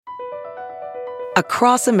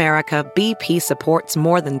Across America, BP supports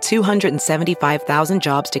more than 275,000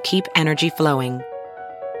 jobs to keep energy flowing.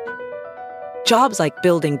 Jobs like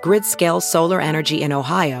building grid-scale solar energy in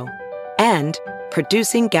Ohio and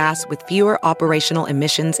producing gas with fewer operational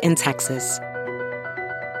emissions in Texas.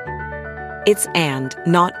 It's and,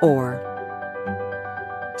 not or.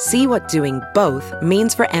 See what doing both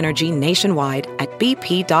means for energy nationwide at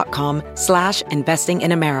bp.com/investing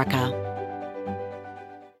in America.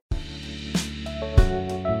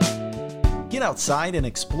 Get outside and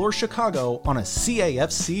explore Chicago on a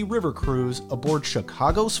CAFC river cruise aboard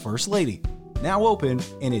Chicago's First Lady. Now open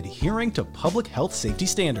and adhering to public health safety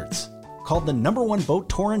standards. Called the #1 boat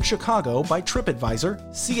tour in Chicago by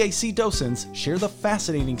TripAdvisor, CAC docents share the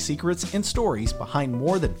fascinating secrets and stories behind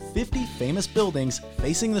more than 50 famous buildings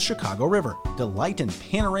facing the Chicago River. Delight in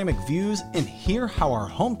panoramic views and hear how our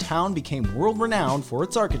hometown became world-renowned for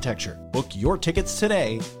its architecture. Book your tickets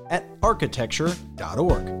today at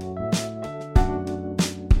architecture.org.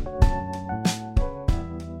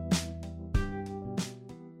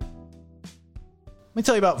 Let me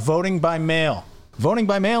tell you about voting by mail. Voting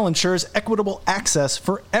by mail ensures equitable access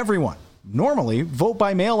for everyone. Normally,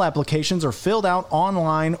 vote-by-mail applications are filled out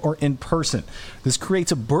online or in person. This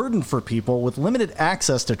creates a burden for people with limited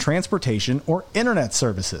access to transportation or internet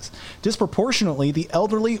services. Disproportionately, the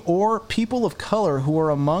elderly or people of color who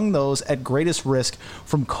are among those at greatest risk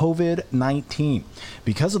from COVID-19.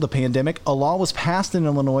 Because of the pandemic, a law was passed in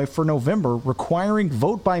Illinois for November requiring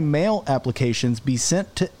vote-by-mail applications be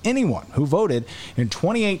sent to anyone who voted in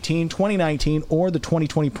 2018, 2019, or the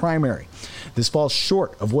 2020 primary. This falls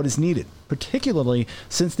short of what is needed, particularly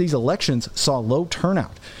since these elections saw low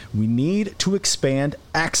turnout. We need to expand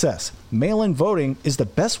access. Mail-in voting is the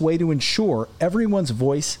best way to ensure everyone's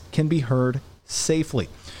voice can be heard safely.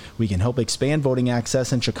 We can help expand voting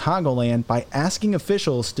access in Chicagoland by asking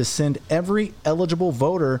officials to send every eligible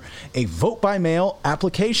voter a vote-by-mail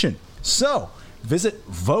application. So, visit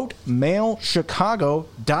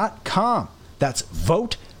votemailchicago.com. That's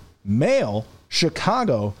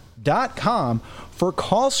votemailchicago.com for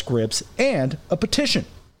call scripts and a petition.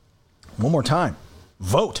 One more time.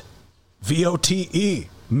 Vote. V-O-T-E.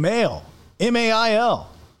 Mail. M-A-I-L.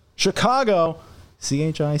 Chicago.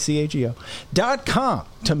 CHICAGO.com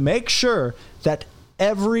to make sure that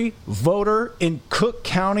every voter in Cook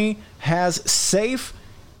County has safe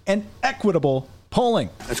and equitable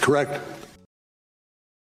polling. That's correct.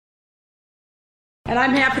 And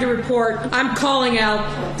I'm happy to report I'm calling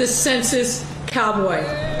out the census cowboy.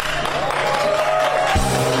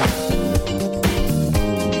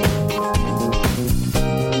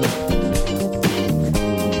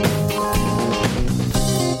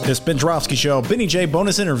 This Ben Joravsky Show, Benny J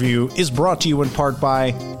bonus interview is brought to you in part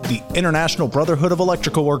by the International Brotherhood of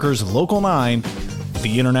Electrical Workers, Local 9,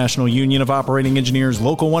 the International Union of Operating Engineers,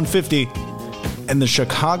 Local 150, and the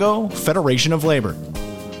Chicago Federation of Labor.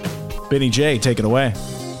 Benny J, take it away.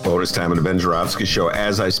 Bonus time on the Ben Joravsky Show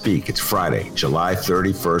as I speak. It's Friday, July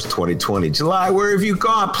 31st, 2020. July, where have you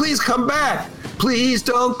gone? Please come back. Please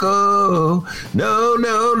don't go. No,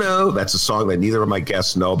 no, no. That's a song that neither of my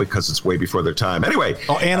guests know because it's way before their time. Anyway.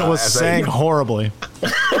 Oh, Anna was sang horribly.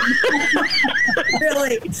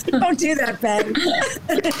 Really? Don't do that, Ben.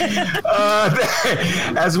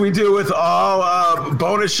 As we do with all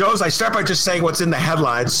bonus shows, I start by just saying what's in the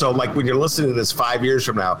headlines. So, like, when you're listening to this 5 years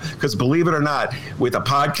from now, because believe it or not, with a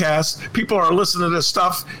podcast, people are listening to this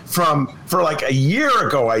stuff for like a year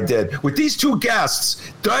ago I did with these two guests.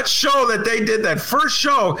 That show that they did, that first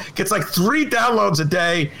show, gets like 3 downloads a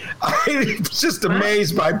day. I'm just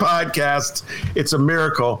amazed by podcasts. It's a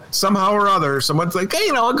miracle. Somehow or other, someone's like, hey,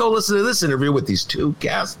 I'll go listen to this interview with these two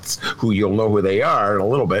guests who you'll know who they are in a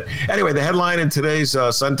little bit. Anyway, the headline in today's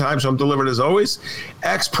Sun Times, home delivered as always,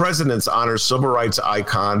 ex-presidents honor civil rights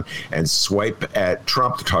icon and swipe at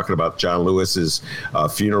Trump. They're talking about John Lewis's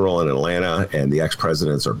funeral in Atlanta, and the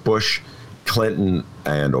ex-presidents are Bush, Clinton,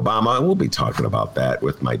 and Obama, and we'll be talking about that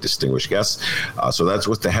with my distinguished guests. So that's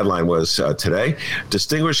what the headline was today.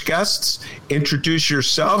 Distinguished guests, introduce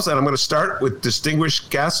yourselves, and I'm going to start with distinguished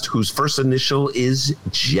guest whose first initial is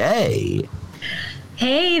J.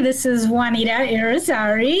 Hey, this is Juanita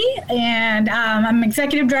Irizarry, and I'm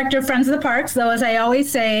executive director of Friends of the Parks, though, as I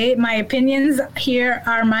always say, my opinions here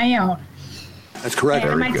are my own. That's correct.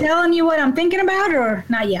 And am I telling you what I'm thinking about, or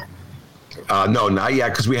not yet? No, not yet,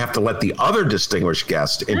 because we have to let the other distinguished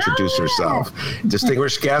guest introduce herself.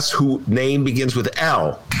 Distinguished guest whose name begins with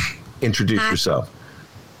L. Introduce yourself.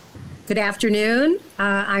 Good afternoon.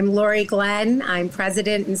 I'm Laurie Glenn. I'm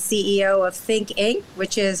president and CEO of Think Inc.,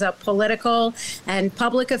 which is a political and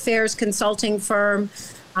public affairs consulting firm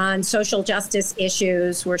on social justice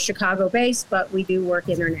issues. We're Chicago-based, but we do work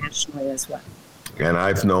internationally as well. And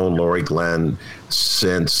I've known Laurie Glenn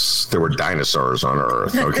since there were dinosaurs on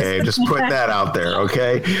Earth, okay? Just put that out there,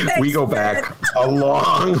 okay? Thanks, we go back a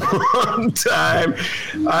long, long time.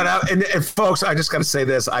 And folks, I just got to say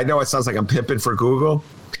this. I know it sounds like I'm pimping for Google.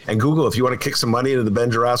 And Google, if you want to kick some money into the Ben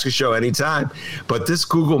Joravsky Show anytime. But this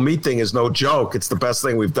Google Meet thing is no joke. It's the best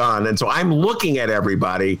thing we've done. And so I'm looking at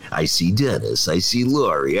everybody. I see Dennis. I see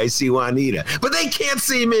Laurie. I see Juanita. But they can't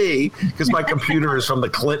see me because my computer is from the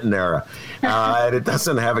Clinton era. And it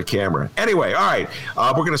doesn't have a camera. Anyway, all right.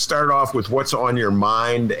 We're going to start off with what's on your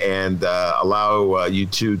mind and allow you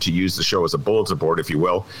two to use the show as a bulletin board, if you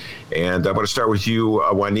will. And I'm going to start with you,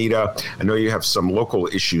 Juanita. I know you have some local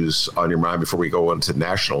issues on your mind before we go into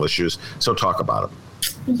national issues. So talk about them.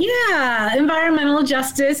 Yeah, environmental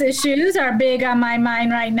justice issues are big on my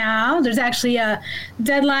mind right now. There's actually a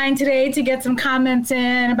deadline today to get some comments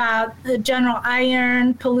in about the General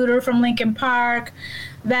Iron polluter from Lincoln Park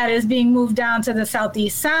that is being moved down to the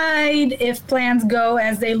southeast side if plans go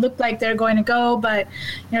as they look like they're going to go. But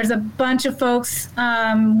there's a bunch of folks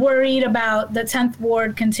worried about the 10th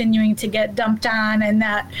Ward continuing to get dumped on, and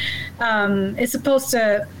that it's supposed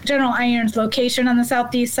to, General Iron's location on the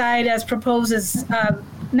southeast side as proposed is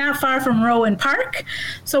not far from Rowan Park.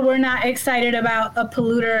 So we're not excited about a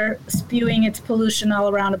polluter spewing its pollution all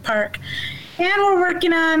around a park. And we're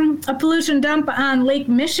working on a pollution dump on Lake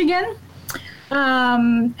Michigan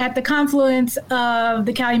at the confluence of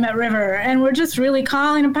the Calumet River. And we're just really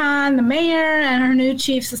calling upon the mayor and her new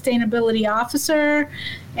chief sustainability officer,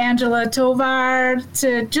 Angela Tovar,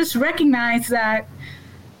 to just recognize that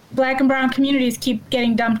Black and brown communities keep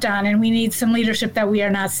getting dumped on, and we need some leadership that we are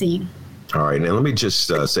not seeing. All right. Now, let me just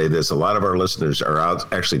say this. A lot of our listeners are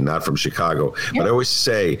actually not from Chicago, but I always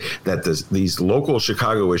say that these local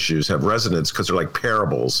Chicago issues have resonance because they're like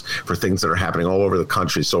parables for things that are happening all over the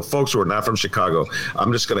country. So folks who are not from Chicago,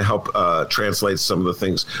 I'm just going to help translate some of the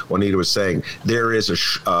things Juanita was saying. There is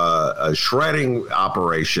a shredding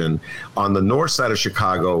operation on the north side of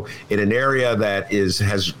Chicago in an area that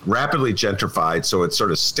has rapidly gentrified, so it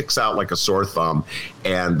sort of sticks out like a sore thumb.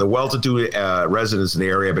 And the well-to-do residents in the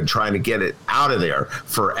area have been trying to get it out of there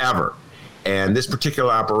forever. And this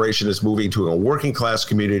particular operation is moving to a working class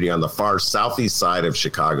community on the far southeast side of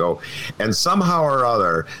Chicago. And somehow or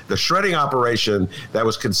other, the shredding operation that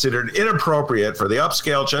was considered inappropriate for the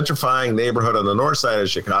upscale gentrifying neighborhood on the north side of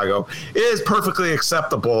Chicago is perfectly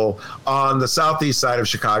acceptable on the southeast side of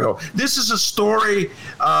Chicago. This is a story,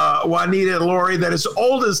 Juanita and Laurie, that is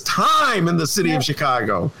old as time in the city of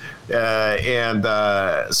Chicago.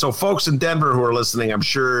 So folks in Denver who are listening, I'm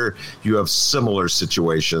sure you have similar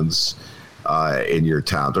situations in your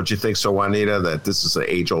town. Don't you think so, Juanita, that this is an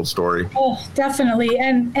age-old story? Oh, definitely.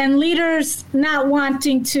 And leaders not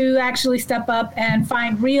wanting to actually step up and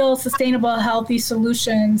find real, sustainable, healthy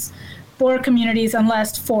solutions for communities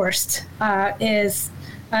unless forced is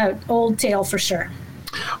an old tale for sure.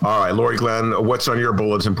 All right, Laurie Glenn, what's on your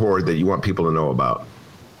bulletin board that you want people to know about?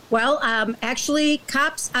 Well, actually,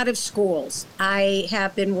 cops out of schools. I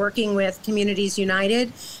have been working with Communities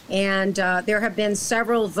United, and there have been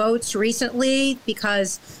several votes recently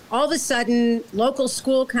because all of a sudden, local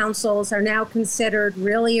school councils are now considered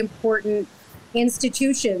really important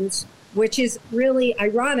institutions, which is really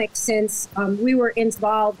ironic since we were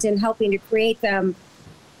involved in helping to create them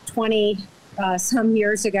 20 some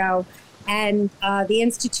years ago. And the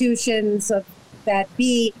institutions that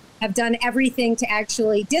have done everything to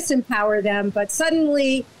actually disempower them, but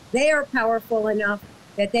suddenly they are powerful enough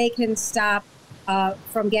that they can stop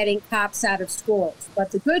from getting cops out of schools.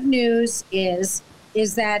 But the good news is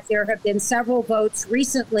that there have been several votes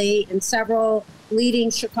recently in several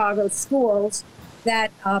leading Chicago schools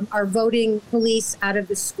that are voting police out of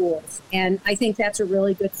the schools. And I think that's a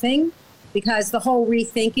really good thing because the whole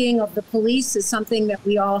rethinking of the police is something that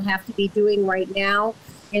we all have to be doing right now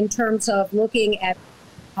in terms of looking at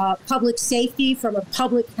public safety from a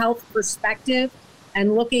public health perspective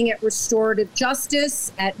and looking at restorative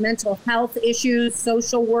justice, at mental health issues,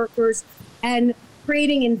 social workers, and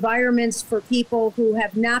creating environments for people who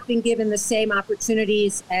have not been given the same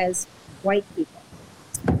opportunities as white people.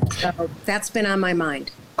 So that's been on my mind.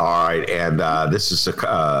 All right. And this is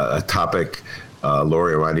a topic,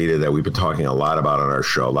 Laurie and Juanita, that we've been talking a lot about on our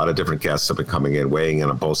show. A lot of different guests have been coming in, weighing in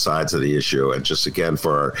on both sides of the issue. And just again,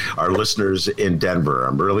 for our listeners in Denver,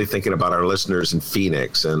 I'm really thinking about our listeners in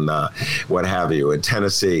Phoenix and what have you, in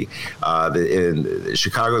Tennessee. In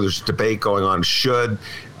Chicago, there's a debate going on. Should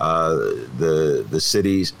the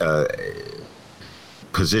cities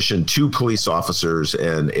position 2 police officers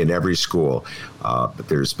in every school. But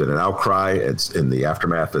there's been an outcry. It's in the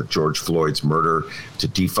aftermath of George Floyd's murder to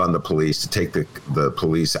defund the police, to take the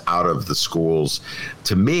police out of the schools.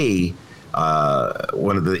 To me,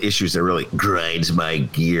 one of the issues that really grinds my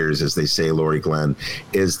gears, as they say, Laurie Glenn,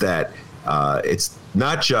 is that it's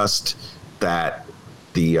not just that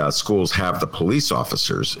the schools have the police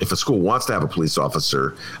officers. If a school wants to have a police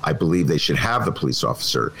officer, I believe they should have the police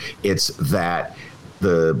officer. It's that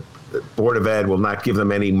the Board of Ed will not give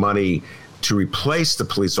them any money to replace the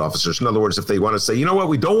police officers. In other words, if they want to say, you know what,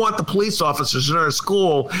 we don't want the police officers in our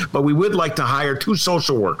school, but we would like to hire 2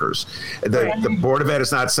 social workers. The Board of Ed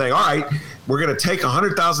is not saying, all right, we're going to take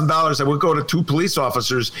 $100,000 and we'll go to 2 police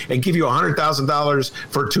officers and give you $100,000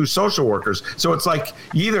 for 2 social workers. So it's like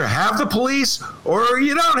you either have the police or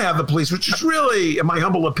you don't have the police, which is really, in my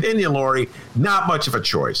humble opinion, Laurie, not much of a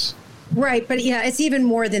choice. Right. But yeah, it's even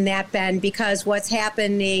more than that, Ben, because what's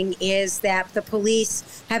happening is that the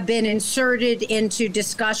police have been inserted into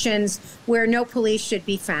discussions where no police should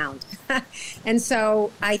be found. And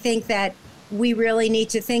so I think that we really need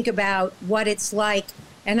to think about what it's like.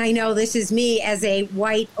 And I know this is me as a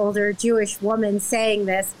white, older Jewish woman saying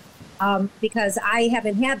this because I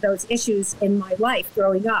haven't had those issues in my life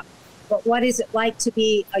growing up. But what is it like to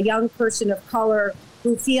be a young person of color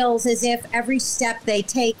who feels as if every step they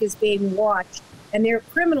take is being watched and they're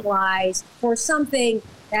criminalized for something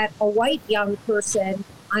that a white young person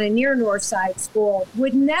on a near North Side school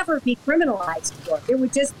would never be criminalized for? It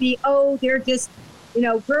would just be, oh, they're just,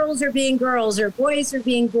 girls are being girls or boys are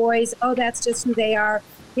being boys. Oh, that's just who they are.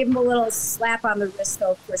 Give them a little slap on the wrist,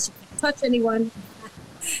 though. Of course, you can't touch anyone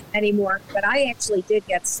anymore. But I actually did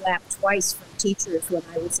get slapped twice from teachers when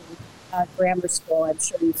I was in grammar school. I'm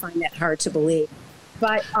sure you find that hard to believe.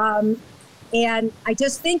 But, and I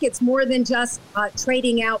just think it's more than just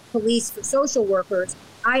trading out police for social workers.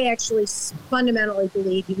 I actually fundamentally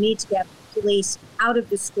believe you need to get police out of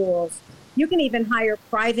the schools. You can even hire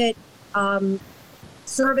private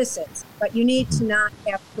services, but you need to not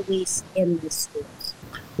have police in the schools.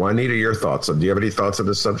 Juanita, your thoughts? Do you have any thoughts on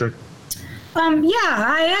this subject? Yeah,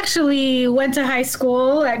 I actually went to high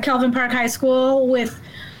school at Kelvin Park High School with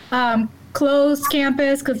closed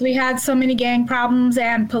campus because we had so many gang problems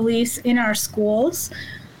and police in our schools.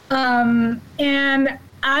 And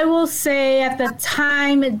I will say at the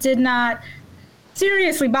time it did not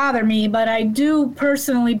seriously bother me, but I do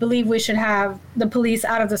personally believe we should have the police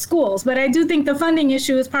out of the schools. But I do think the funding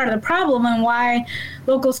issue is part of the problem and why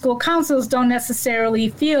local school councils don't necessarily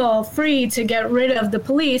feel free to get rid of the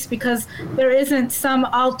police, because there isn't some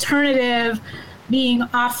alternative being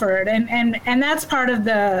offered, and that's part of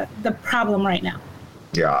the problem right now.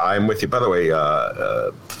 Yeah, I'm with you. By the way,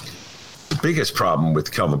 the biggest problem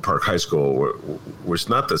with Kelvin Park High School was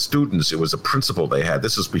not the students, it was a principal they had.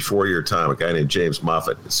 This was before your time, a guy named James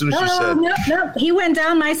Moffett. As soon as you said... No, he went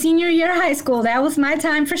down my senior year of high school. That was my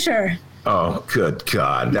time for sure. Oh, good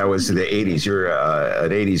God. That was in the 80s. You're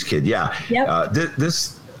an 80s kid. Yeah. Yep.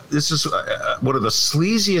 This is one of the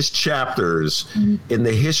sleaziest chapters in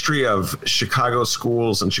the history of Chicago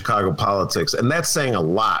schools and Chicago politics. And that's saying a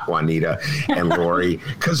lot, Juanita and Laurie,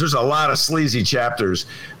 because there's a lot of sleazy chapters.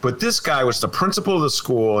 But this guy was the principal of the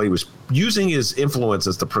school. He was using his influence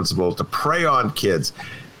as the principal to prey on kids,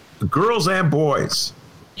 girls and boys,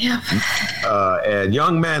 and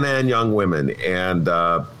young men and young women. And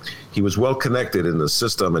he was well connected in the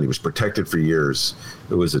system, and he was protected for years.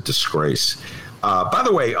 It was a disgrace. By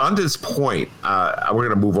the way, on this point, we're going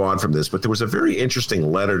to move on from this, but there was a very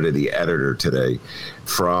interesting letter to the editor today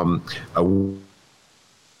from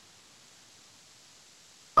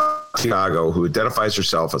Chicago who identifies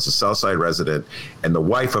herself as a Southside resident and the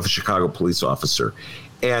wife of a Chicago police officer.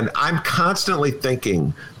 And I'm constantly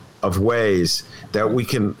thinking of ways that we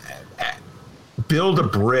can build a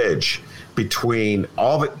bridge between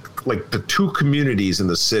all the 2 communities in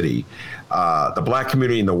the city, the black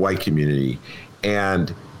community and the white community.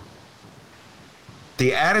 And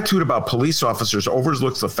the attitude about police officers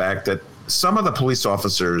overlooks the fact that some of the police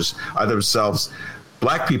officers are themselves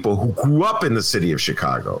black people who grew up in the city of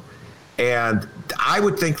Chicago. And I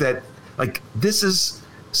would think that, this is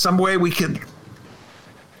some way we can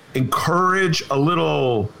encourage a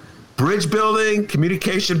little bridge building,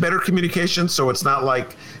 communication, better communication, so it's not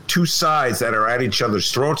like 2 sides that are at each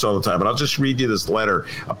other's throats all the time. But I'll just read you this letter,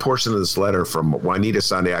 a portion of this letter from Juanita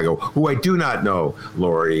Santiago, who I do not know,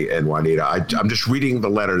 Laurie and Juanita. I'm just reading the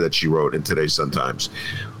letter that she wrote in today's Sun-Times.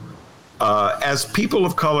 As people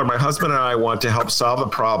of color, my husband and I want to help solve the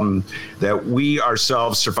problem that we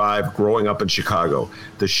ourselves survived growing up in Chicago.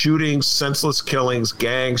 The shootings, senseless killings,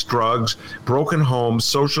 gangs, drugs, broken homes,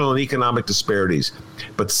 social and economic disparities.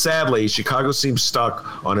 But sadly, Chicago seems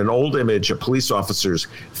stuck on an old image of police officers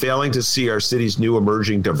failing to see our city's new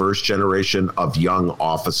emerging diverse generation of young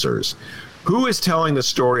officers. Who is telling the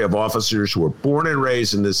story of officers who were born and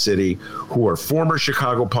raised in this city, who are former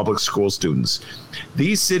Chicago public school students?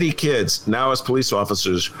 These city kids, now as police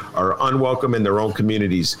officers, are unwelcome in their own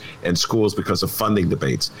communities and schools because of funding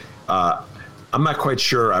debates. I'm not quite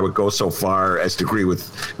sure I would go so far as to agree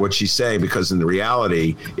with what she's saying, because in the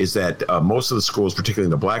reality is that most of the schools, particularly in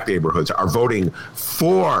the black neighborhoods, are voting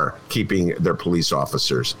for keeping their police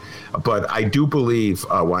officers. But I do believe,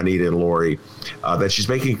 Juanita and Laurie, that she's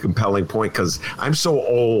making a compelling point, because I'm so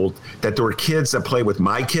old that there were kids that played with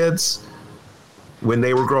my kids when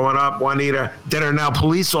they were growing up, Juanita, that are now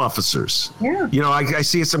police officers. Yeah. You know, I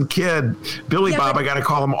see some kid, Billy Bob, I got to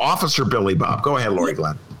call him Officer Billy Bob. Go ahead, Laurie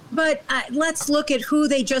Glenn. But let's look at who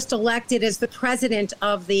they just elected as the president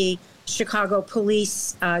of the Chicago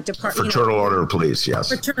Police Department. Fraternal Order of Police, yes.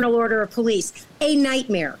 Fraternal Order of Police. A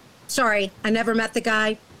nightmare. Sorry, I never met the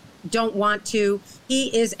guy. Don't want to.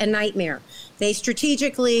 He is a nightmare. They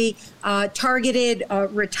strategically targeted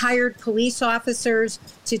retired police officers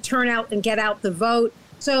to turn out and get out the vote.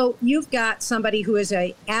 So you've got somebody who is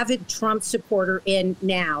an avid Trump supporter in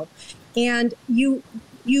now. And you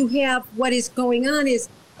have what is going on is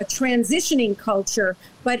a transitioning culture,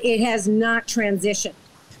 but it has not transitioned.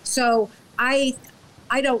 So I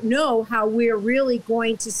don't know how we're really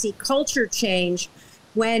going to see culture change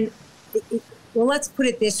when, well, let's put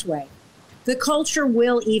it this way. The culture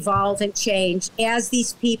will evolve and change as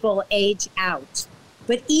these people age out.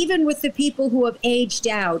 But even with the people who have aged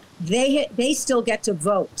out, they still get to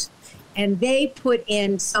vote. And they put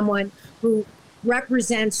in someone who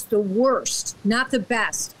represents the worst, not the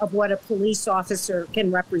best, of what a police officer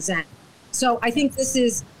can represent. So I think this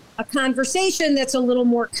is a conversation that's a little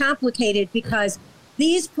more complicated, because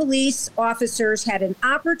these police officers had an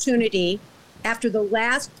opportunity after the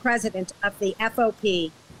last president of the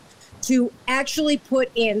FOP to actually put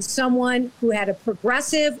in someone who had a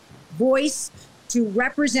progressive voice to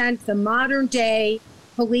represent the modern day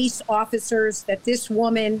police officers that this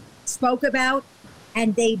woman spoke about.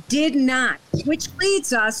 And they did not, which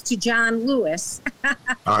leads us to John Lewis. All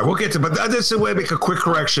right, we'll get to, but this is a way to make a quick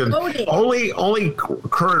correction. Only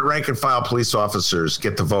current rank and file police officers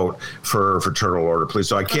get to vote for Fraternal Order Police,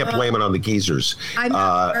 so I can't blame it on the geezers.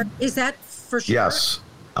 Is that for sure? Yes.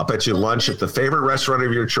 I'll bet you lunch at the favorite restaurant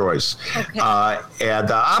of your choice. Okay. And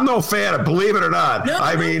I'm no fan of, believe it or not.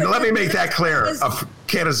 Let me make that clear. Of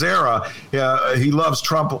Canizera, he loves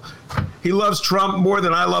Trump. He loves Trump more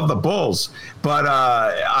than I love the Bulls. But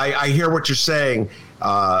I hear what you're saying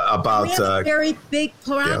about. We have a very big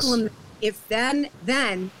problem. Yes. If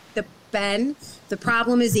the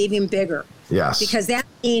problem is even bigger. Yes. Because that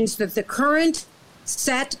means that the current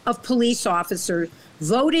set of police officers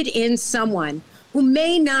voted in someone who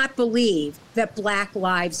may not believe that Black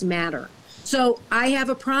lives matter. So I have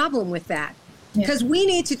a problem with that, because we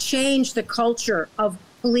need to change the culture of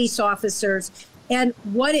police officers and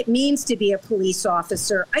what it means to be a police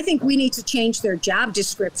officer. I think we need to change their job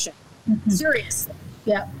description. Seriously.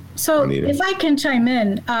 Yeah. So if I can chime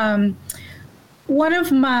in, one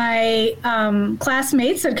of my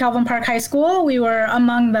classmates at Calvin Park High School, we were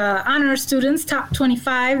among the honor students, top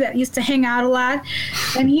 25 that used to hang out a lot.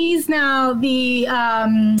 And he's now the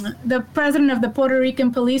president of the Puerto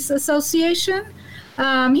Rican Police Association.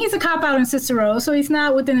 He's a cop out in Cicero, so he's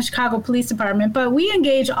not within the Chicago Police Department, but we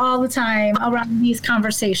engage all the time around these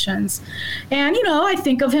conversations. And, I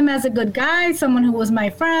think of him as a good guy, someone who was my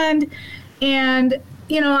friend. And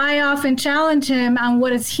I often challenge him on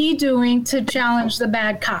what is he doing to challenge the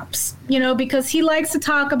bad cops, because he likes to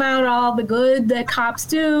talk about all the good that cops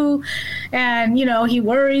do. And, he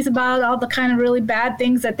worries about all the kind of really bad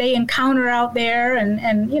things that they encounter out there. And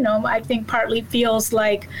I think partly feels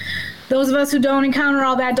like those of us who don't encounter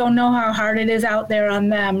all that don't know how hard it is out there on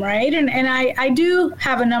them, right? And I do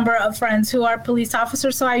have a number of friends who are police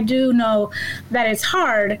officers, so I do know that it's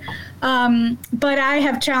hard. But I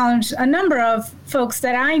have challenged a number of folks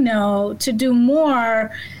that I know to do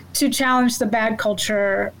more to challenge the bad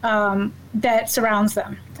culture that surrounds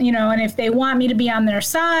them, and if they want me to be on their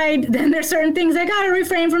side, then there's certain things I got to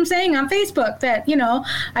refrain from saying on Facebook that,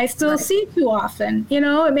 I still see too often.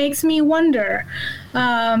 It makes me wonder.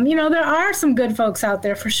 There are some good folks out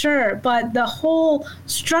there for sure, but the whole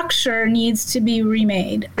structure needs to be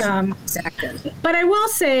remade. Exactly. But I will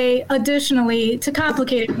say, additionally, to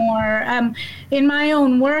complicate it more, in my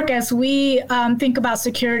own work, as we think about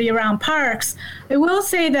security around parks, I will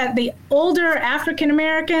say that the older African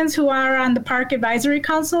Americans who are on the park advisory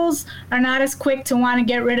councils are not as quick to want to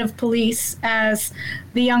get rid of police as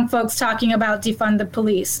the young folks talking about defund the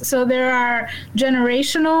police. So there are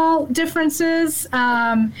generational differences,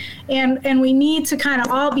 and we need to kind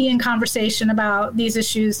of all be in conversation about these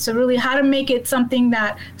issues to really how to make it something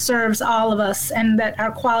that serves all of us and that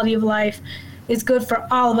our quality of life is good for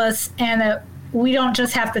all of us, and that we don't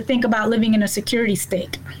just have to think about living in a security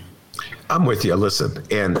state. I'm with you. Listen,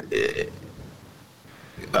 and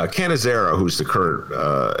Canizera, who's the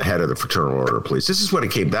current head of the Fraternal Order of Police, this is what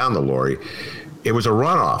it came down to, Laurie. It was a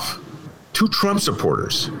runoff. Two Trump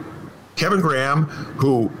supporters. Kevin Graham,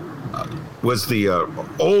 who was the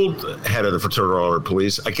old head of the Fraternal Order of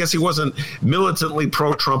Police. I guess he wasn't militantly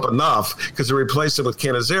pro-Trump enough because they replaced him with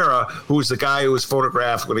Canizera, who was the guy who was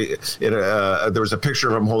photographed when there was a picture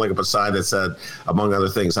of him holding up a sign that said, among other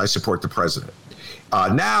things, "I support the president."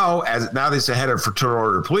 Now this head of Fraternal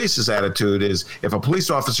Order of Police's attitude is if a police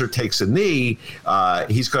officer takes a knee,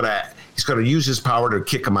 he's going to use his power to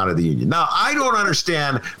kick him out of the union. Now, I don't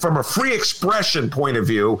understand from a free expression point of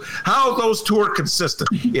view how those two are consistent.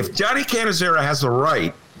 If Johnny Canizera has the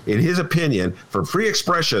right, in his opinion, for free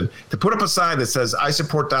expression to put up a sign that says, "I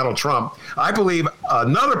support Donald Trump," I believe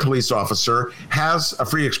another police officer has a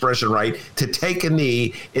free expression right to take a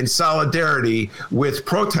knee in solidarity with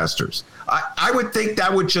protesters. I would think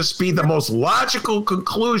that would just be the most logical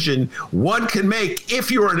conclusion one can make if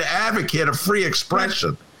you're an advocate of free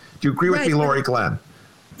expression. Do you agree with me, Laurie Glenn?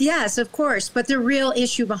 Yes, of course. But the real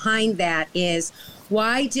issue behind that is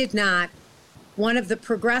why did not one of the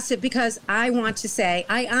progressive, because I want to say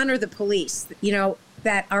I honor the police,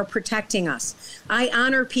 that are protecting us. I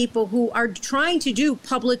honor people who are trying to do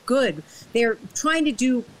public good. They're trying to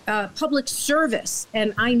do public service.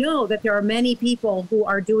 And I know that there are many people who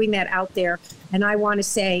are doing that out there. And I want to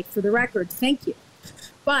say, for the record, thank you.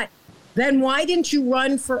 But then why didn't you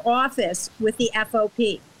run for office with the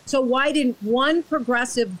FOP? So why didn't one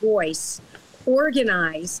progressive voice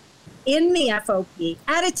organize in the FOP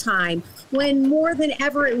at a time when more than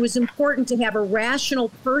ever it was important to have a rational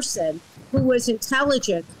person who was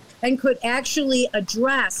intelligent and could actually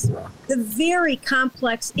address the very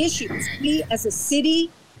complex issues. We as a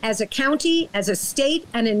city, as a county, as a state,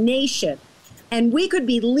 and a nation, and we could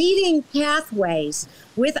be leading pathways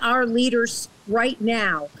with our leaders right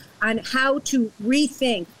now on how to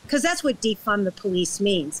rethink, because that's what defund the police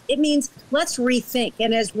means. It means let's rethink.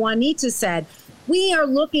 And as Juanita said, we are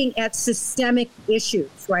looking at systemic issues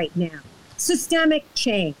right now, systemic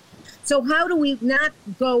change. So how do we not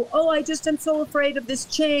go, I'm so afraid of this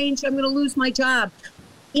change, I'm going to lose my job.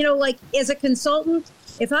 Like as a consultant,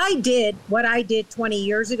 if I did what I did 20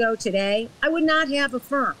 years ago today, I would not have a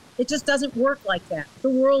firm. It just doesn't work like that. The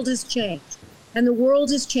world has changed, and the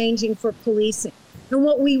world is changing for policing. And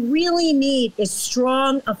what we really need is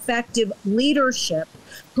strong, effective leadership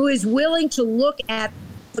who is willing to look at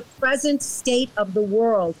the present state of the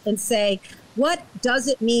world and say, what does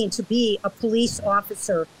it mean to be a police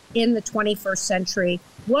officer in the 21st century?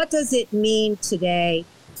 What does it mean today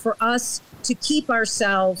for us to keep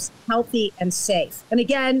ourselves healthy and safe? And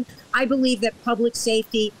again, I believe that public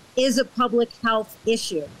safety is a public health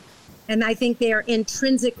issue. And I think they are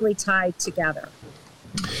intrinsically tied together.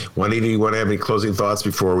 Juanita, you want to have any closing thoughts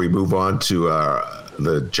before we move on to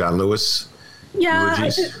the John Lewis? Yeah,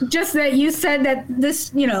 just that you said that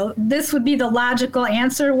this would be the logical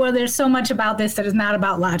answer. Well, there's so much about this that is not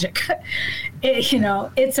about logic.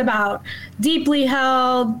 It's about deeply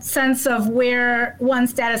held sense of where one's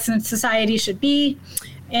status in society should be.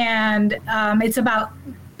 And it's about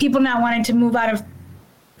people not wanting to move out of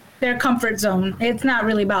their comfort zone. It's not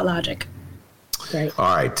really about logic. Right.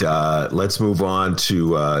 All right, let's move on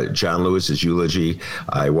to John Lewis's eulogy.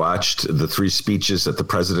 I watched the three speeches that the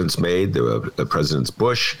presidents made, the Presidents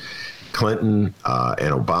Bush, Clinton,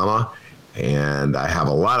 and Obama, and I have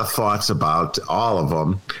a lot of thoughts about all of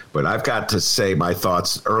them, but I've got to say my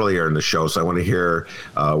thoughts earlier in the show, so I want to hear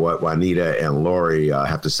what Juanita and Laurie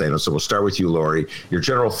have to say. So we'll start with you, Laurie. Your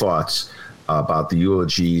general thoughts about the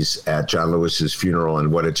eulogies at John Lewis's funeral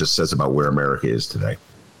and what it just says about where America is today.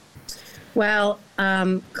 Well,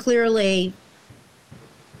 clearly,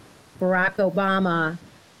 Barack Obama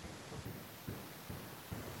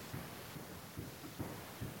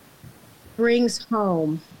brings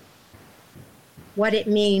home what it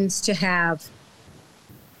means to have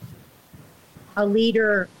a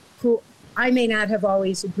leader who I may not have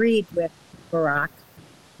always agreed with Barack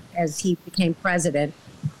as he became president,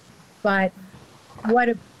 but what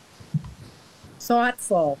a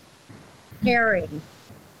thoughtful, caring,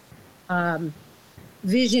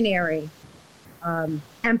 visionary,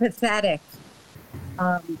 empathetic,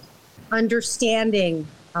 understanding,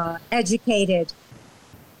 educated.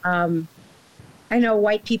 I know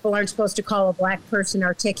white people aren't supposed to call a black person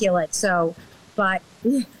articulate, but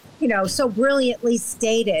so brilliantly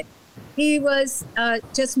stated. He was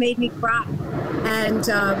just made me cry, and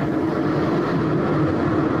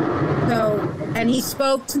and he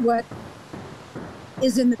spoke to what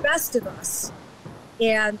is in the best of us.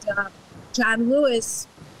 And John Lewis,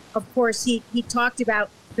 of course, he talked about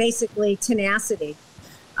basically tenacity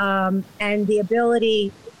and the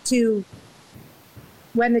ability to,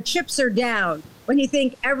 when the chips are down, when you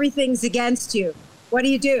think everything's against you, what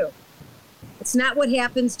do? It's not what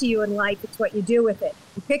happens to you in life, it's what you do with it.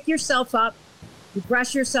 You pick yourself up, you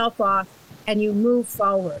brush yourself off, and you move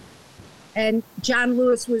forward. And John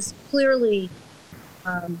Lewis was clearly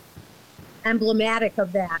emblematic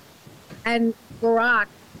of that. And Barack,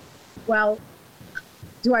 well,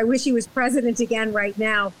 do I wish he was president again right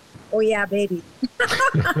now? Oh, yeah, baby.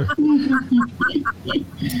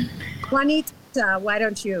 Juanita, why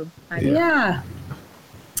don't you? Yeah,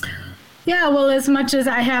 well, as much as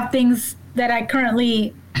I have things that I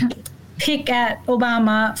currently pick at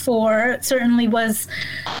Obama for, it certainly was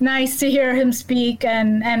nice to hear him speak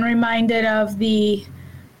and reminded of the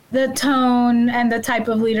tone and the type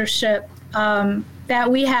of leadership that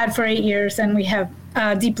we had for 8 years and we have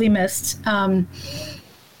deeply missed. I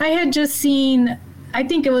had just seen, I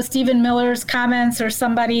think it was Stephen Miller's comments or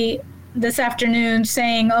somebody this afternoon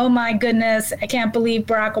saying, oh my goodness, I can't believe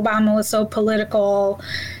Barack Obama was so political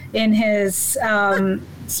in his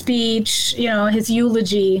speech, his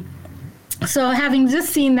eulogy. So having just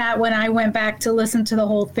seen that when I went back to listen to the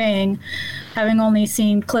whole thing, having only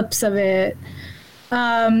seen clips of it,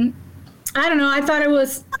 I don't know, I thought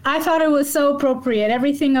it was so appropriate.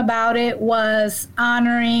 Everything about it was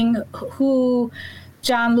honoring who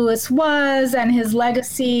John Lewis was and his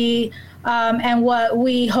legacy, and what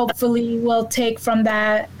we hopefully will take from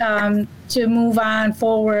that to move on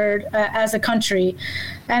forward as a country.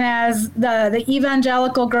 And as the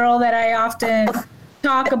evangelical girl that I often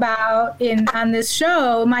talk about on this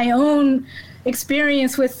show, my own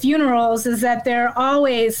experience with funerals is that they're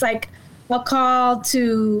always like a call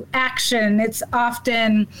to action. It's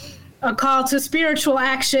often a call to spiritual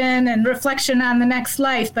action and reflection on the next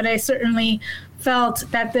life. But I certainly felt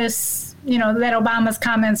that this, that Obama's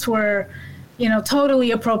comments were,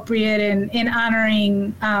 totally appropriate in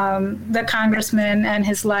honoring the congressman and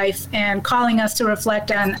his life and calling us to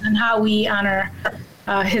reflect on how we honor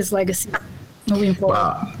his legacy moving forward.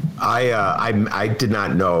 Well, I did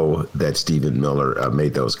not know that Stephen Miller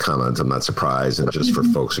made those comments. I'm not surprised. And just for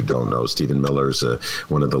folks who don't know, Stephen Miller is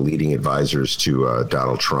one of the leading advisors to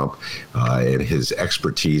Donald Trump, and his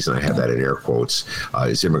expertise, and I have that in air quotes,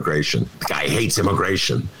 is immigration. The guy hates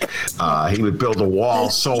immigration. He would build a wall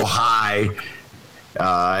so high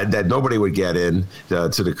that nobody would get in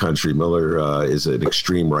to the country. Miller is an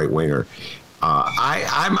extreme right winger.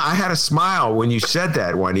 I had a smile when you said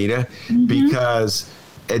that, Juanita, because,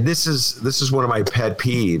 and this is one of my pet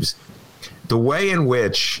peeves, the way in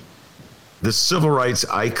which the civil rights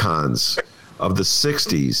icons of the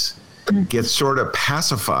 60s get sort of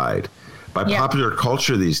pacified by popular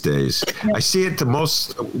culture these days. I see it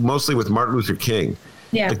mostly with Martin Luther King.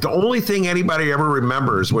 Yeah. Like the only thing anybody ever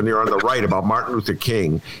remembers when you're on the right about Martin Luther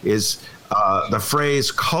King is the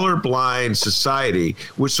phrase colorblind society,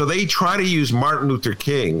 which so they try to use Martin Luther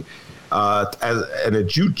King as a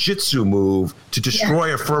jujitsu move to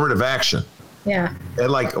destroy affirmative action. Yeah.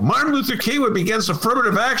 And like Martin Luther King would be against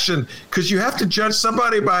affirmative action because you have to judge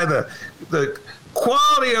somebody by the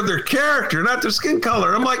quality of their character, not their skin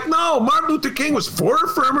color. I'm like, no, Martin Luther King was for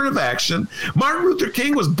affirmative action. Martin Luther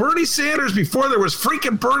King was Bernie Sanders before there was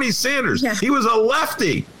freaking Bernie Sanders. Yeah. He was a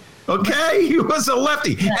lefty. Okay? He was a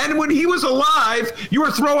lefty. Yeah. And when he was alive, you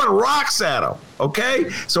were throwing rocks at him. Okay?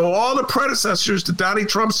 So all the predecessors to Donald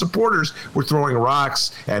Trump supporters were throwing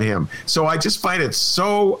rocks at him. So I just find it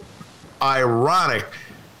so ironic,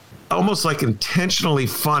 almost like intentionally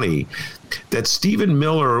funny, that Stephen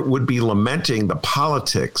Miller would be lamenting the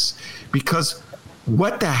politics because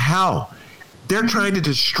what the hell? They're trying to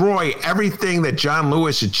destroy everything that John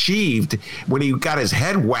Lewis achieved when he got his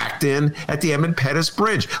head whacked in at the Emmett Pettus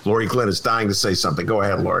Bridge. Laurie Glenn is dying to say something. Go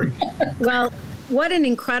ahead, Laurie. Well, what an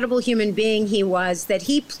incredible human being he was, that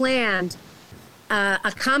he planned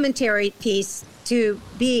a commentary piece to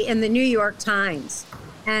be in the New York Times,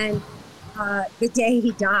 and the day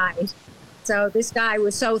he died. So this guy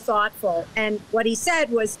was so thoughtful. And what he said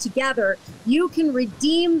was, together, you can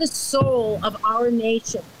redeem the soul of our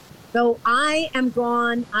nation. Though I am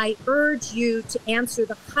gone, I urge you to answer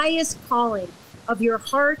the highest calling of your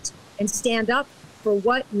heart and stand up for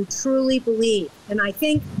what you truly believe. And I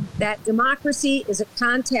think that democracy is a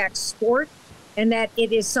contact sport, and that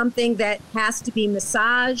it is something that has to be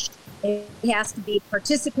massaged, it has to be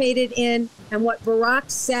participated in. And what Barack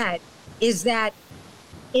said is that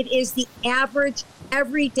it is the average,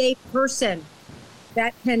 everyday person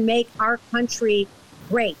that can make our country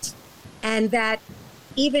great. And that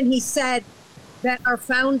even he said that our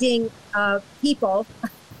founding people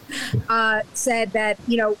said that,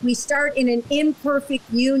 we start in an imperfect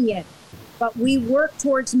union, but we work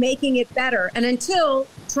towards making it better. And until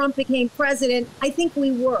Trump became president, I think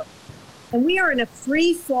we were. And we are in a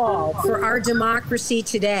free fall for our democracy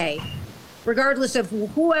today, regardless of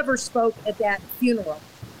whoever spoke at that funeral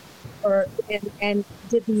and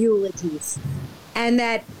did the eulogies. And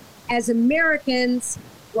that as Americans,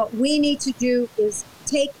 what we need to do is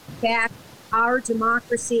take back our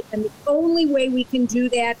democracy. And the only way we can do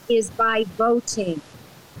that is by voting.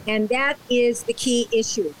 And that is the key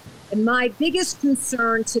issue. And my biggest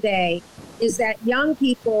concern today is that young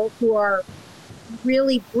people who are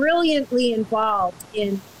really brilliantly involved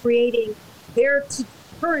in creating their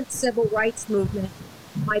current civil rights movement,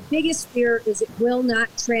 my biggest fear is it will not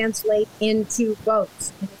translate into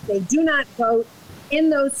votes. And if they do not vote in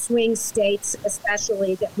those swing states,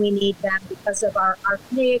 especially, that we need them because of our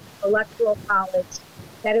archaic electoral college,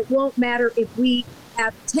 that it won't matter if we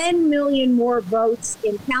have 10 million more votes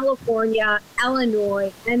in California,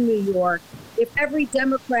 Illinois, and New York. If every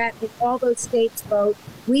Democrat in all those states vote,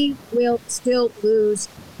 we will still lose,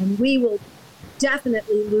 and we will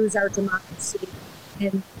definitely lose our democracy.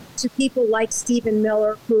 And to people like Stephen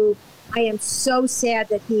Miller, who I am so sad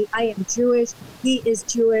that I am Jewish, he is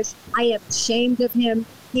Jewish, I am ashamed of him,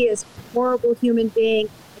 he is a horrible human being,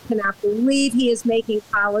 I cannot believe he is making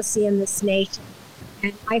policy in this nation.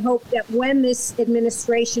 And I hope that when this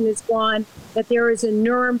administration is gone, that there is a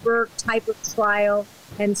Nuremberg type of trial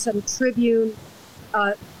and some tribune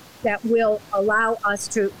that will allow us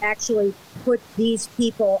to actually put these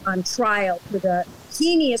people on trial for the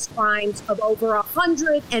heinous crimes of over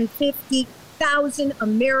 150,000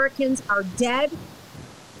 Americans are dead.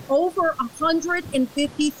 Over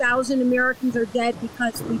 150,000 Americans are dead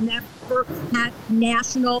because we never had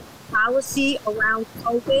national policy around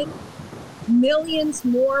COVID. Millions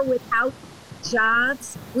more without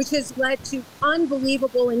jobs, which has led to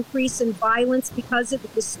unbelievable increase in violence because of the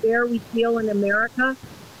despair we feel in America.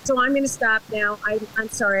 So I'm going to stop now. I'm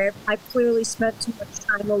sorry. I've clearly spent too much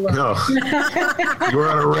time alone. No, you're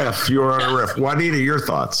on a riff. Juanita, your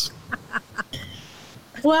thoughts?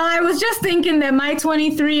 Well, I was just thinking that my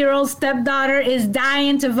 23-year-old stepdaughter is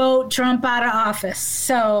dying to vote Trump out of office.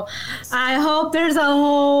 So I hope there's a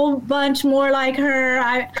whole bunch more like her.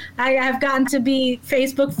 I have gotten to be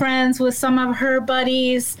Facebook friends with some of her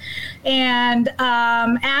buddies. And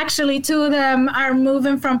actually, two of them are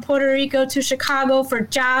moving from Puerto Rico to Chicago for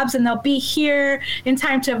jobs, and they'll be here in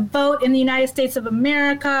time to vote in the United States of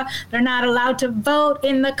America. They're not allowed to vote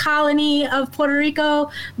in the colony of Puerto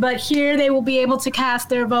Rico, but here they will be able to cast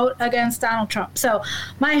their vote against Donald Trump. So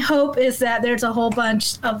my hope is that there's a whole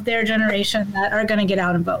bunch of their generation that are going to get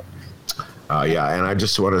out and vote. Yeah, and I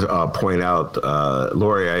just want to point out,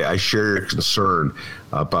 Laurie, I share your concern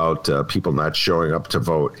about people not showing up to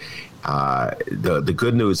vote. The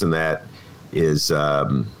good news in that is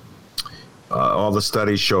all the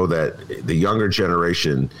studies show that the younger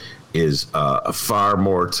generation is far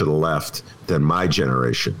more to the left than my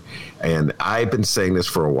generation. And I've been saying this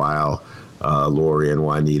for a while, Laurie and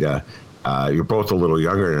Juanita. You're both a little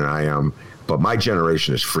younger than I am, but my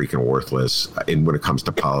generation is freaking worthless when it comes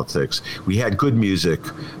to politics. We had good music,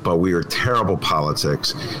 but we were terrible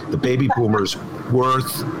politics. The baby boomers,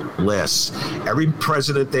 worthless. Every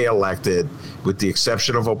president they elected, with the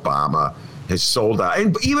exception of Obama, has sold out.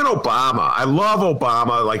 And even Obama, I love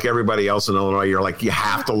Obama, like everybody else in Illinois. You're like, you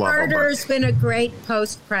have to love Carter's Obama. Been a great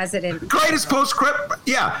post-president. Greatest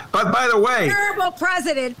yeah. But by the way, terrible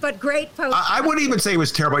president, but great post. I wouldn't even say he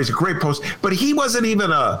was terrible. He's a great post, but he wasn't even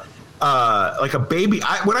like a baby.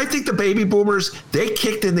 When I think the baby boomers, they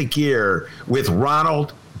kicked into gear with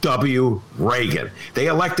Ronald W. Reagan. They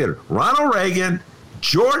elected Ronald Reagan,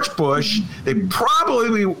 George Bush. They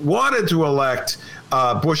probably wanted to elect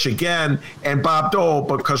Bush again and Bob Dole,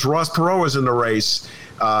 because Ross Perot was in the race.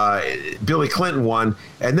 Billy Clinton won,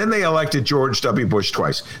 and then they elected George W. Bush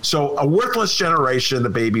twice. So a worthless generation, the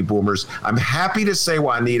baby boomers. I'm happy to say,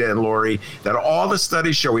 Juanita and Laurie, that all the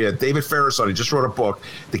studies show, we had David Ferris on, he just wrote a book,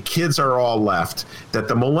 the kids are all left, that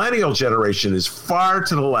the millennial generation is far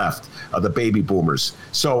to the left of the baby boomers.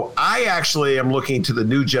 So I actually am looking to the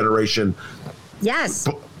new generation. Yes.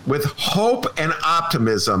 With hope and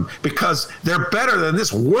optimism, because they're better than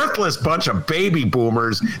this worthless bunch of baby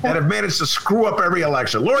boomers that have managed to screw up every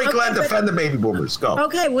election. Laurie Glenn, defend the baby boomers. Go.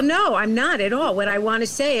 Okay, well, no, I'm not at all. What I want to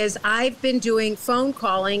say is I've been doing phone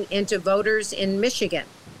calling into voters in Michigan.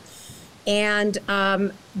 And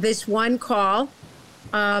this one call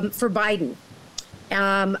for Biden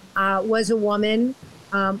was a woman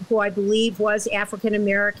who I believe was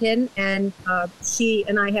African-American, and she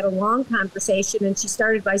and I had a long conversation, and she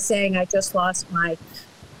started by saying,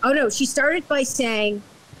 she started by saying,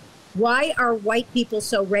 why are white people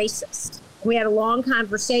so racist? We had a long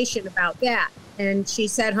conversation about that, and she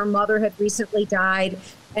said her mother had recently died,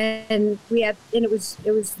 and it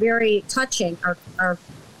was very touching, our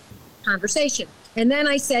conversation. And then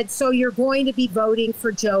I said, so you're going to be voting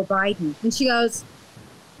for Joe Biden? And she goes,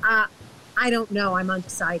 I don't know. I'm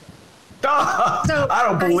undecided. So I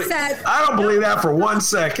don't believe that for 1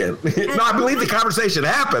 second. No, I believe the conversation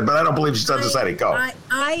happened, but I don't believe she's undecided. Go.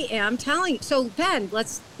 I am telling you. So, Ben,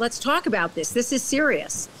 let's talk about this. This is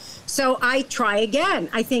serious. So I try again.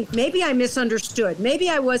 I think maybe I misunderstood. Maybe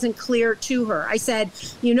I wasn't clear to her. I said,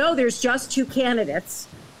 there's just two candidates,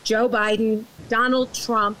 Joe Biden, Donald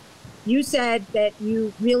Trump. You said that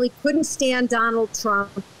you really couldn't stand Donald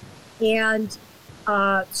Trump, and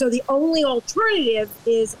so the only alternative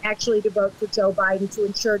is actually to vote for Joe Biden to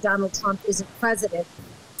ensure Donald Trump isn't president.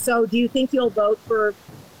 So do you think you'll vote for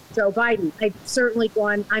Joe Biden? I've certainly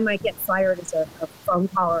gone, I might get fired as a phone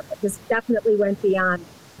caller. This definitely went beyond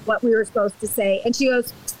what we were supposed to say. And she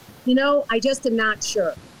goes, I just am not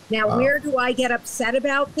sure. Now, Where do I get upset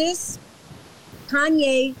about this?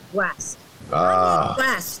 Kanye West. Kanye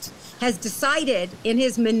West has decided in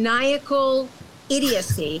his maniacal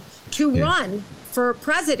idiocy to run for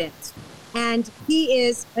president. And he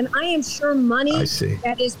is, and I am sure money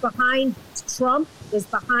that is behind Trump is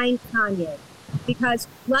behind Kanye. Because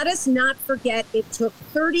let us not forget, it took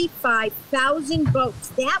 35,000 votes.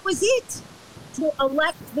 That was it to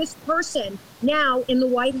elect this person now in the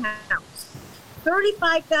White House.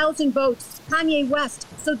 35,000 votes, Kanye West.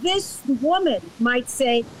 So this woman might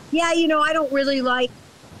say, I don't really like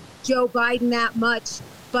Joe Biden that much,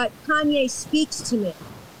 but Kanye speaks to me.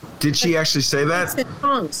 Did she actually say that?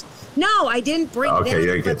 No, I didn't bring that. You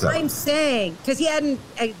didn't get that. I'm saying, because he hadn't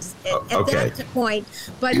at that point.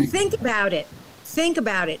 But think about it.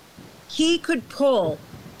 He could pull,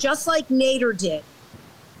 just like Nader did,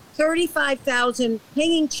 35,000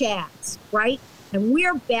 hanging chads, right? And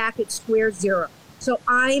we're back at square zero. So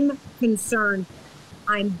I'm concerned.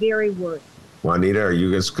 I'm very worried. Juanita, are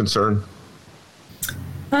you guys concerned?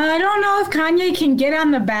 I don't know if Kanye can get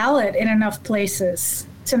on the ballot in enough places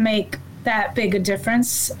to make that big a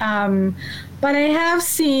difference. But I have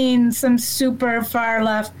seen some super far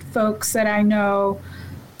left folks that I know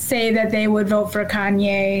say that they would vote for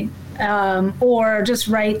Kanye or just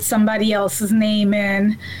write somebody else's name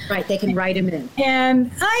in. Right, they can write him in.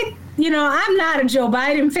 And I'm not a Joe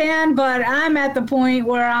Biden fan, but I'm at the point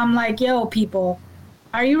where I'm like, yo, people,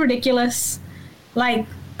 are you ridiculous? Like,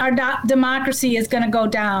 our democracy is going to go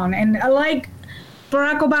down. And like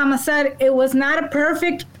Barack Obama said, it was not a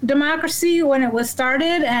perfect democracy when it was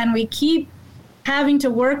started, and we keep having to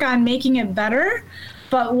work on making it better.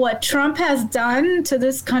 But what Trump has done to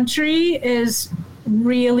this country is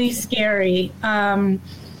really scary. And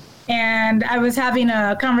I was having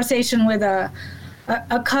a conversation with a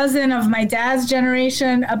cousin of my dad's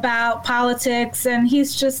generation about politics, and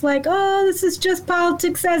he's just like, oh, this is just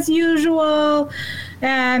politics as usual.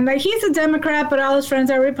 And like, he's a Democrat, but all his friends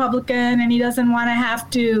are Republican, and he doesn't want to have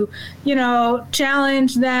to,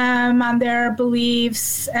 challenge them on their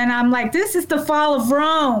beliefs. And I'm like, this is the fall of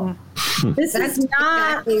Rome. That's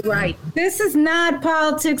exactly right. This is not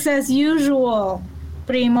politics as usual,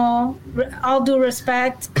 primo. All due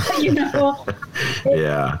respect,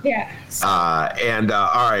 Yeah. Yeah. So. All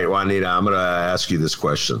right, Juanita, I'm going to ask you this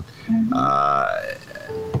question. Mm-hmm.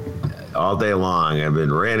 All day long, I've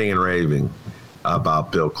been ranting and raving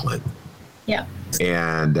about Bill Clinton. Yeah.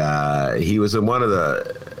 And he was in one of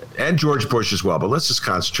and George Bush as well, but let's just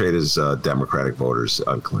concentrate as Democratic voters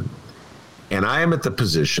on Clinton. And I am at the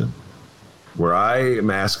position where I am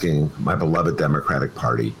asking my beloved Democratic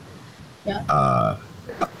Party to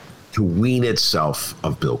wean itself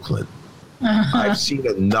of Bill Clinton. Uh-huh. I've seen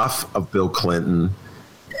enough of Bill Clinton.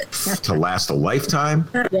 to last a lifetime.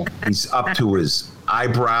 He's up to his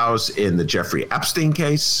eyebrows in the Jeffrey Epstein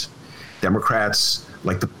case. Democrats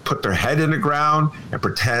like to put their head in the ground and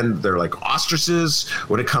pretend they're like ostriches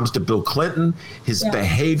when it comes to Bill Clinton. His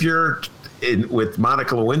behavior with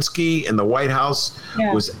Monica Lewinsky in the White House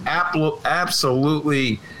was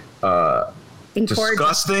absolutely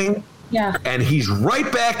disgusting. Yeah. And he's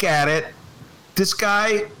right back at it. This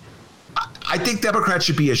guy, I think Democrats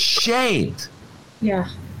should be ashamed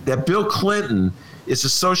that Bill Clinton is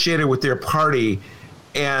associated with their party.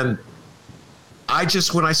 And I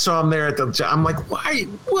just, when I saw him there I'm like, why?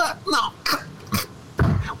 What? No.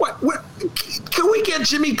 What? Can we get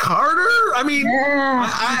Jimmy Carter? I mean,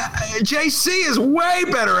 JC is way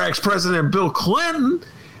better ex-president than Bill Clinton.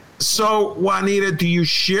 So, Juanita, do you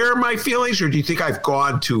share my feelings, or do you think I've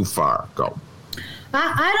gone too far? Go.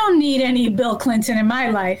 I don't need any Bill Clinton in my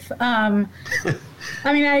life.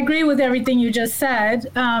 I mean, I agree with everything you just said.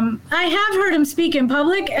 I have heard him speak in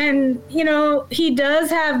public, and, you know, he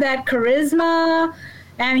does have that charisma,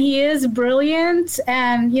 and he is brilliant.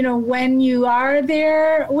 And, you know, when you are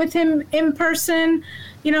there with him in person,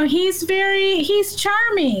 you know, he's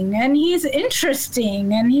charming and he's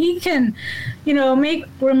interesting, and he can, you know, make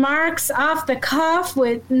remarks off the cuff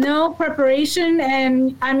with no preparation.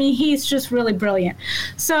 And I mean, he's just really brilliant.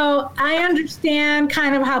 So I understand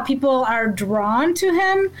kind of how people are drawn to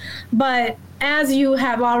him, but as you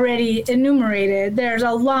have already enumerated, there's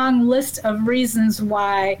a long list of reasons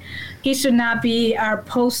why he should not be our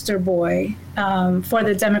poster boy for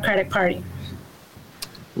the Democratic Party.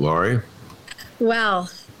 Laurie? Well,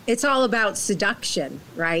 it's all about seduction,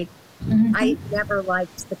 right? Mm-hmm. I never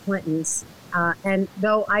liked the Clintons. And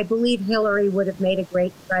though I believe Hillary would have made a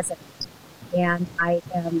great president, and I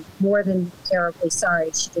am more than terribly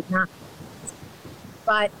sorry she did not.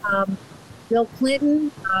 But Bill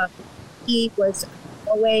Clinton, he was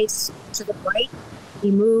always to the right. He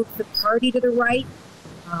moved the party to the right.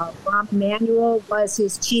 Rahm Emanuel was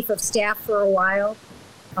his chief of staff for a while.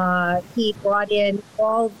 He brought in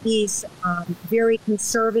all these very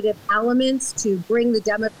conservative elements to bring the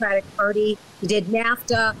Democratic Party. He did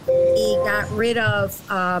NAFTA. He got rid of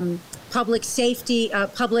public safety,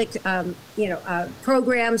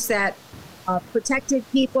 programs that protected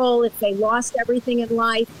people if they lost everything in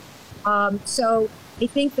life. So I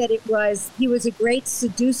think that he was a great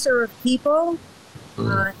seducer of people.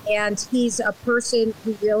 And he's a person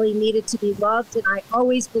who really needed to be loved. And I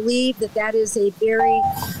always believe that is a very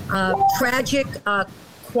tragic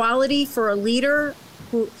quality for a leader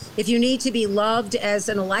who, if you need to be loved as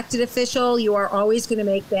an elected official, you are always going to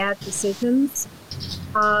make bad decisions.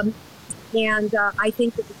 And I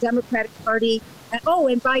think that the Democratic Party,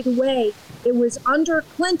 and by the way, it was under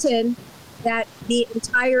Clinton that the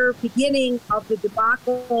entire beginning of the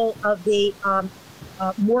debacle of the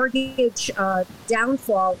mortgage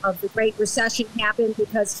downfall of the Great Recession happened,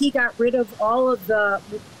 because he got rid of all of the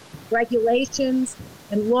regulations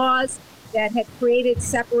and laws that had created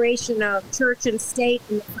separation of church and state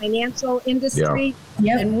in the financial industry.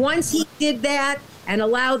 Yeah. Yep. And once he did that and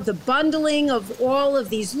allowed the bundling of all of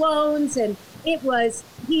these loans, and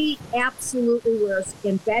he absolutely was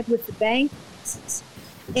in bed with the banks.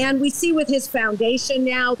 And we see with his foundation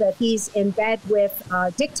now that he's in bed with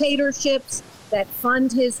dictatorships that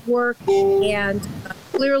fund his work, and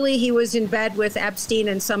clearly he was in bed with Epstein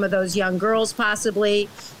and some of those young girls possibly,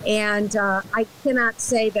 and I cannot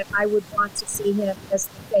say that I would want to see him as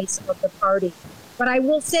the face of the party. But I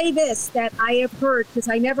will say this, that I have heard, because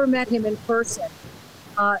I never met him in person,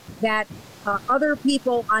 that other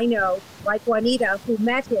people I know, like Juanita, who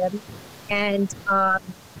met him and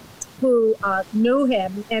who knew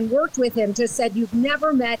him and worked with him, just said, you've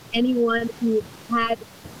never met anyone who had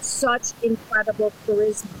such incredible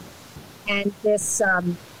charisma and this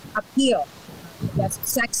appeal, this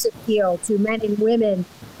sex appeal to men and women.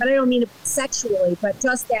 But I don't mean it sexually, but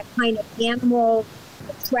just that kind of animal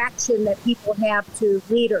attraction that people have to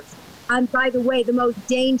leaders. And by the way, the most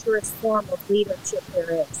dangerous form of leadership there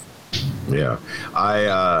is. Yeah,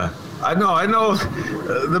 I know.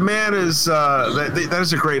 The man is that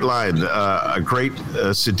is a great line. A great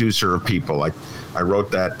seducer of people. I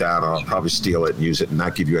wrote that down. I'll probably steal it and use it and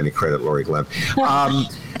not give you any credit, Laurie Glenn.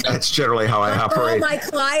 That's generally how I operate. All my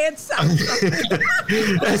clients.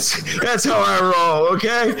 That's how I roll.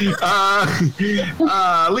 Okay.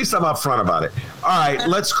 At least I'm upfront about it. All right.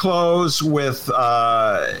 Let's close with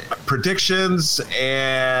predictions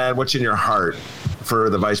and what's in your heart for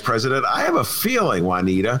the vice president. I have a feeling,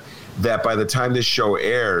 Juanita, that by the time this show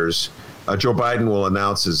airs, Joe Biden will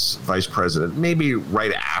announce his vice president, maybe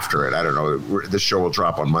right after it. I don't know. This show will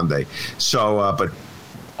drop on Monday. So, but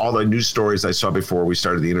all the news stories I saw before we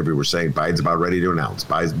started the interview were saying Biden's about ready to announce.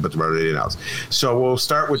 So we'll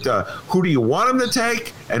start with who do you want him to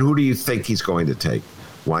take and who do you think he's going to take?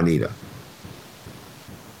 Juanita.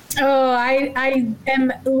 Oh, I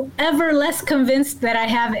am ever less convinced that I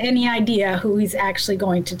have any idea who he's actually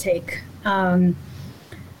going to take.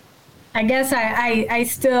 I guess I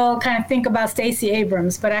still kind of think about Stacey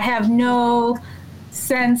Abrams, but I have no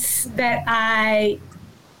sense that I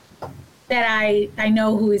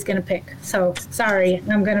know who he's going to pick. So sorry,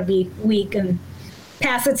 I'm going to be weak and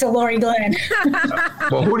pass it to Laurie Glenn.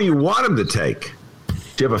 Well, who do you want him to take?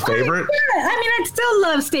 Do you have a favorite? I still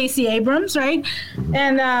love Stacey Abrams, right?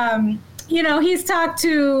 And, he's talked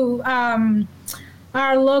to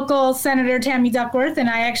our local Senator Tammy Duckworth, and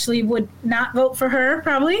I actually would not vote for her,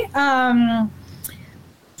 probably.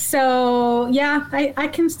 So, yeah, I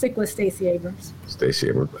can stick with Stacey Abrams. Stacey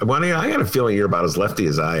Abrams. Juanita, I got a feeling you're about as lefty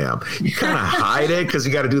as I am. You kind of hide it because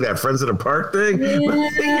you got to do that Friends in the Park thing. Yeah.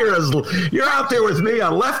 You're out there with me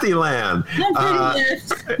on lefty land. I'm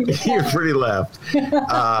pretty left. You're pretty left.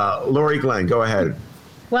 Laurie Glenn, go ahead.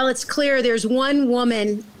 Well, it's clear there's one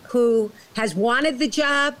woman who has wanted the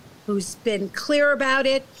job, who's been clear about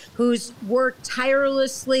it, who's worked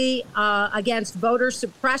tirelessly against voter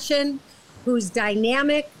suppression, who's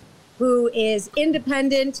dynamic, who is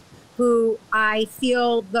independent, who I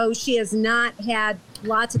feel, though she has not had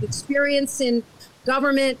lots of experience in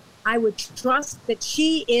government, I would trust that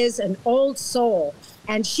she is an old soul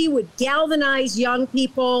and she would galvanize young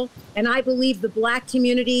people. And I believe the Black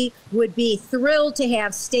community would be thrilled to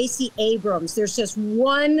have Stacey Abrams. There's just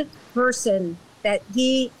one person that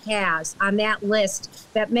he has on that list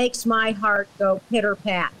that makes my heart go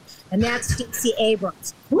pitter-pat, and that's Stacey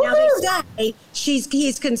Abrams. Woo! Now, they say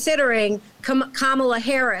he's considering Kamala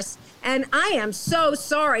Harris, and I am so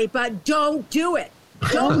sorry, but don't do it.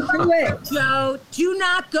 Don't do it, Joe. Do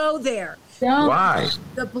not go there. Don't. Why?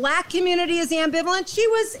 The Black community is ambivalent.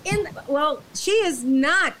 She is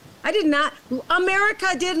not. America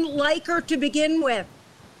didn't like her to begin with.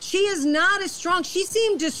 She is not as strong. She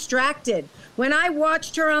seemed distracted. When I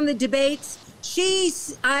watched her on the debates,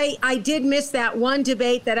 I did miss that one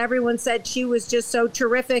debate that everyone said she was just so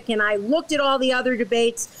terrific. And I looked at all the other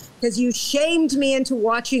debates because you shamed me into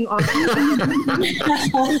watching all of them. In case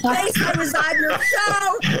I was on your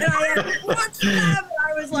show and I had watched them, and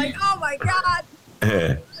I was like, oh my God.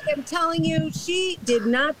 I'm telling you, she did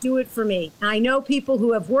not do it for me. I know people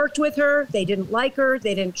who have worked with her. They didn't like her.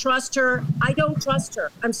 They didn't trust her. I don't trust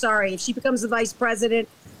her. I'm sorry. If she becomes the vice president,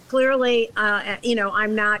 clearly,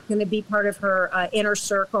 I'm not going to be part of her inner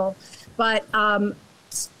circle. But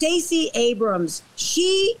Stacey Abrams,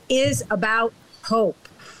 she is about hope.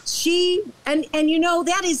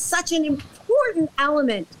 That is such an important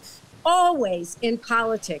element always in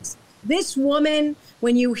politics. This woman,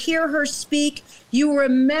 when you hear her speak, you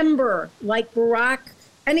remember, like Barack.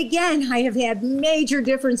 And again, I have had major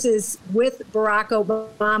differences with Barack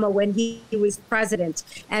Obama when he was president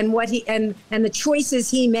and what he and the choices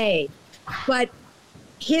he made. But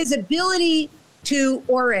his ability to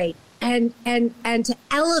orate and to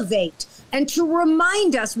elevate and to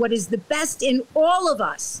remind us what is the best in all of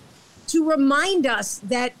us, to remind us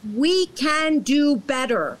that we can do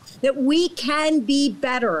better, that we can be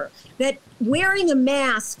better, that wearing a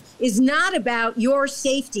mask is not about your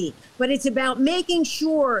safety, but it's about making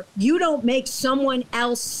sure you don't make someone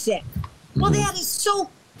else sick. Well, that is so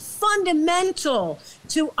fundamental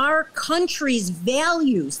to our country's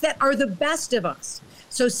values that are the best of us.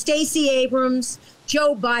 So Stacey Abrams,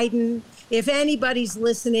 Joe Biden, if anybody's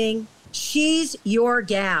listening, she's your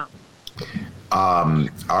gal. All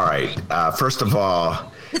right. First of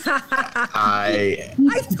all, I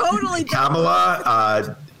totally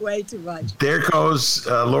Kamala. Way too much. There goes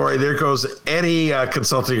Laurie. There goes any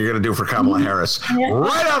consulting you're going to do for Kamala Harris.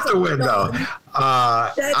 Right out the window.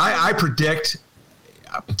 I predict.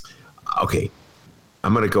 Okay,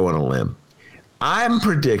 I'm going to go on a limb. I'm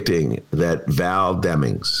predicting that Val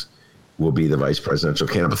Demings will be the vice presidential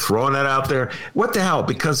candidate. I'm throwing that out there. What the hell?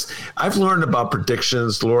 Because I've learned about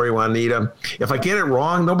predictions, Laurie, Juanita. If I get it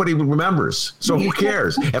wrong, nobody remembers. So who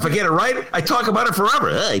cares? If I get it right, I talk about it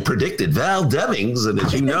forever. I predicted Val Demings, and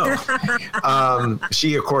as you know,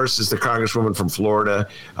 she, of course, is the congresswoman from Florida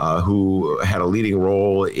who had a leading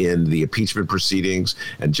role in the impeachment proceedings.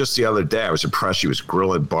 And just the other day, I was impressed. She was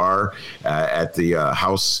grilling Barr at the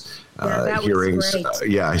House hearings.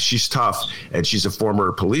 She's tough, and she's a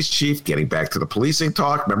former police chief. Getting back to the policing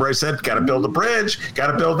talk, remember I said got to build a bridge, got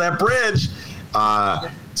to build that bridge.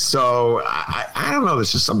 So I don't know.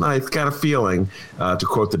 This is something I've got a feeling, to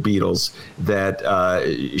quote the Beatles, that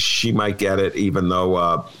she might get it, even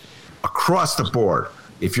though across the board,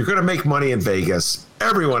 if you're going to make money in Vegas,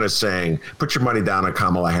 everyone is saying put your money down on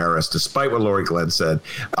Kamala Harris, despite what Laurie Glenn said,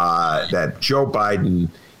 that Joe Biden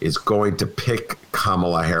is going to pick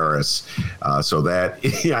Kamala Harris. So that,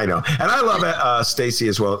 yeah, I know. And I love Stacey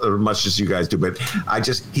as well, as much as you guys do, but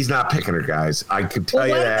he's not picking her, guys. I can tell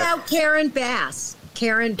you that. What about Karen Bass?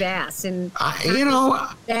 Karen Bass and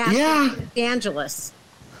yeah, Angeles.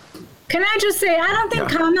 Can I just say, I don't think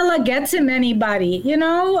Kamala gets him anybody.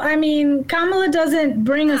 I mean, Kamala doesn't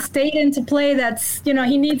bring a state into play that's,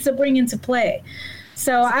 he needs to bring into play.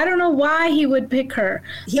 So I don't know why he would pick her.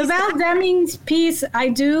 The Val Demings piece I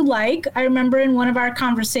do like. I remember in one of our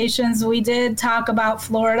conversations, we did talk about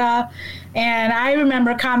Florida. And I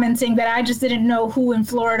remember commenting that I just didn't know who in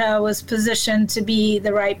Florida was positioned to be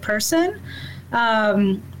the right person. So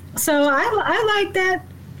I like that.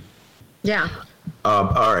 Yeah.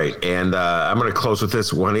 All right, and I'm going to close with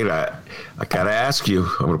this. Juanita, I got to ask you,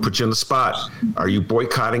 I'm going to put you on the spot. Are you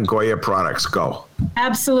boycotting Goya products? Go.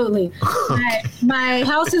 Absolutely. My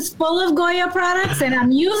house is full of Goya products, and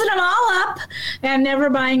I'm using them all up and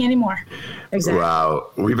never buying any more. Exactly.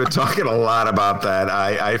 Wow. We've been talking a lot about that.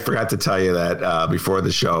 I forgot to tell you that before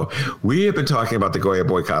the show. We have been talking about the Goya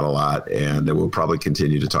boycott a lot, and we'll probably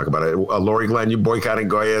continue to talk about it. Laurie Glenn, you boycotting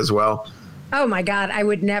Goya as well? Oh, my God. I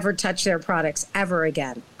would never touch their products ever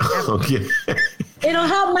again. Ever. Okay. It'll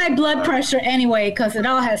help my blood pressure anyway because it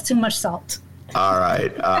all has too much salt. All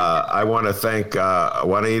right. I want to thank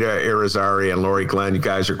Juanita Irizarry and Laurie Glenn. You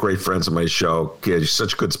guys are great friends of my show.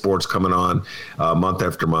 Such good sports coming on month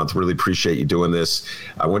after month. Really appreciate you doing this.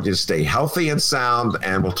 I want you to stay healthy and sound,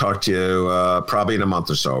 and we'll talk to you probably in a month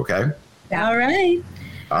or so, okay? All right.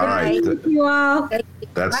 All right. Thank you all.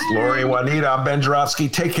 That's Laurie and Juanita. I'm Ben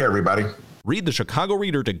Jarofsky. Take care, everybody. Read the Chicago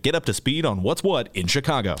Reader to get up to speed on what's what in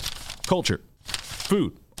Chicago. Culture,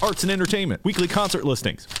 food, arts and entertainment, weekly concert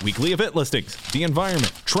listings, weekly event listings, the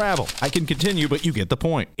environment, travel. I can continue, but you get the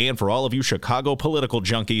point. And for all of you Chicago political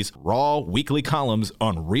junkies, raw weekly columns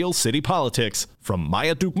on real city politics from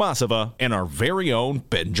Maya Dukmasova and our very own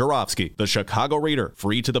Ben Jarofsky. The Chicago Reader,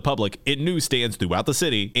 free to the public in newsstands throughout the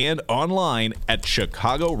city and online at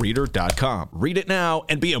chicagoreader.com. Read it now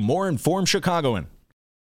and be a more informed Chicagoan.